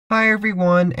Hi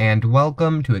everyone, and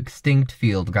welcome to Extinct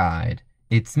Field Guide.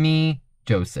 It's me,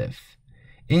 Joseph.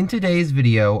 In today's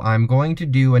video, I'm going to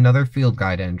do another field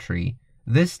guide entry,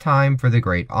 this time for the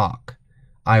Great Auk.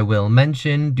 I will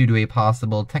mention, due to a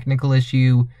possible technical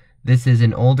issue, this is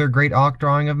an older Great Auk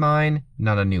drawing of mine,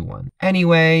 not a new one.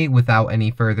 Anyway, without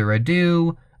any further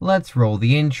ado, let's roll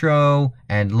the intro,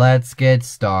 and let's get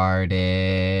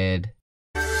started.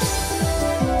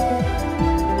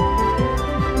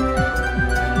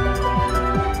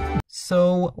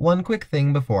 So, one quick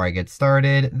thing before I get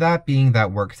started, that being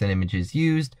that works and images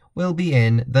used will be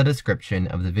in the description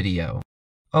of the video.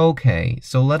 Okay,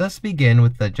 so let us begin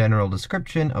with the general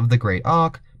description of the Great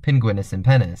Auk, Penguinus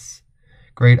impennis.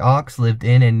 Great auks lived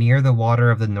in and near the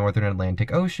water of the northern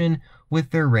Atlantic Ocean,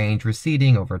 with their range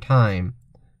receding over time.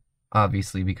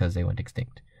 Obviously because they went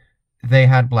extinct. They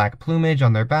had black plumage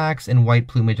on their backs and white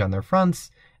plumage on their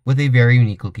fronts, with a very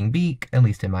unique looking beak, at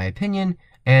least in my opinion,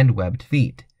 and webbed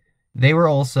feet. They were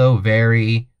also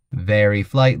very, very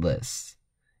flightless.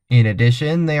 In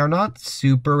addition, they are not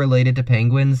super related to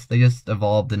penguins, they just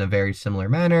evolved in a very similar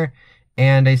manner,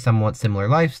 and a somewhat similar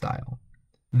lifestyle.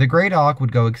 The Great Auk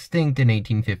would go extinct in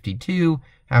 1852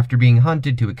 after being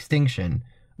hunted to extinction,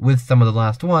 with some of the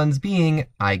last ones being,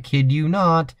 I kid you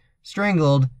not,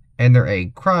 strangled and their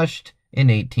egg crushed in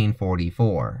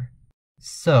 1844.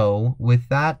 So, with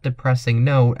that depressing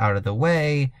note out of the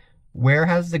way, where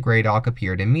has the Great Auk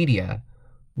appeared in media?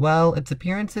 Well, its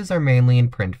appearances are mainly in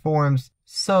print forms,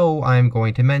 so I'm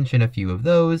going to mention a few of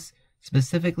those,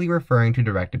 specifically referring to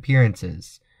direct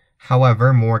appearances.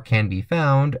 However, more can be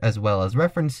found, as well as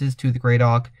references to the Great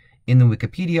Auk, in the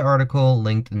Wikipedia article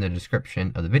linked in the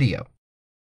description of the video.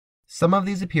 Some of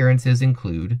these appearances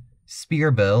include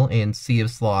Spearbill in Sea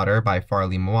of Slaughter by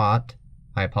Farley Mowat,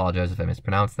 I apologize if I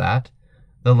mispronounced that,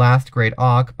 The Last Great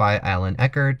Auk by Alan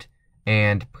Eckert,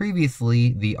 and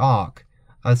previously The Auk,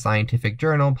 a scientific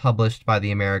journal published by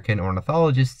the American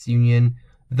Ornithologists Union,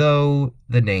 though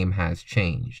the name has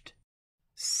changed.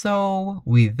 So,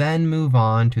 we then move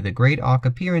on to the Great Auk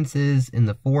appearances in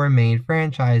the four main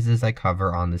franchises I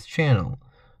cover on this channel: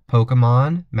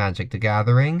 Pokemon, Magic the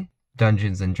Gathering,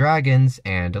 Dungeons & Dragons,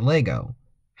 and Lego.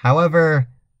 However,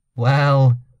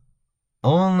 well,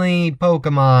 only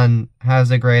Pokemon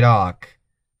has a Great Auk.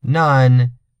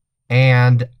 None,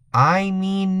 and I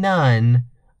mean none,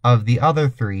 of the other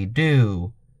three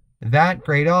do. That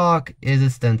Great Auk is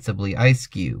ostensibly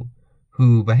Ice-Cube,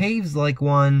 who behaves like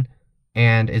one,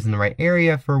 and is in the right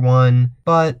area for one,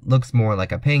 but looks more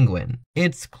like a penguin.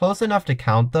 It's close enough to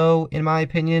count though, in my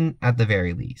opinion, at the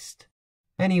very least.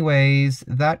 Anyways,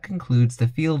 that concludes the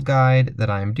field guide that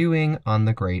I'm doing on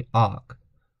the Great Auk.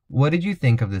 What did you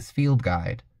think of this field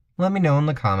guide? Let me know in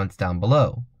the comments down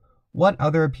below. What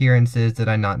other appearances did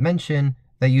I not mention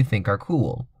that you think are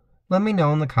cool? Let me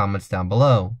know in the comments down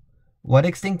below. What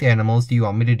extinct animals do you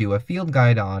want me to do a field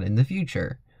guide on in the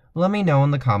future? Let me know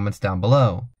in the comments down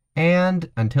below.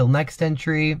 And until next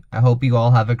entry, I hope you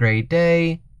all have a great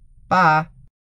day. Bye!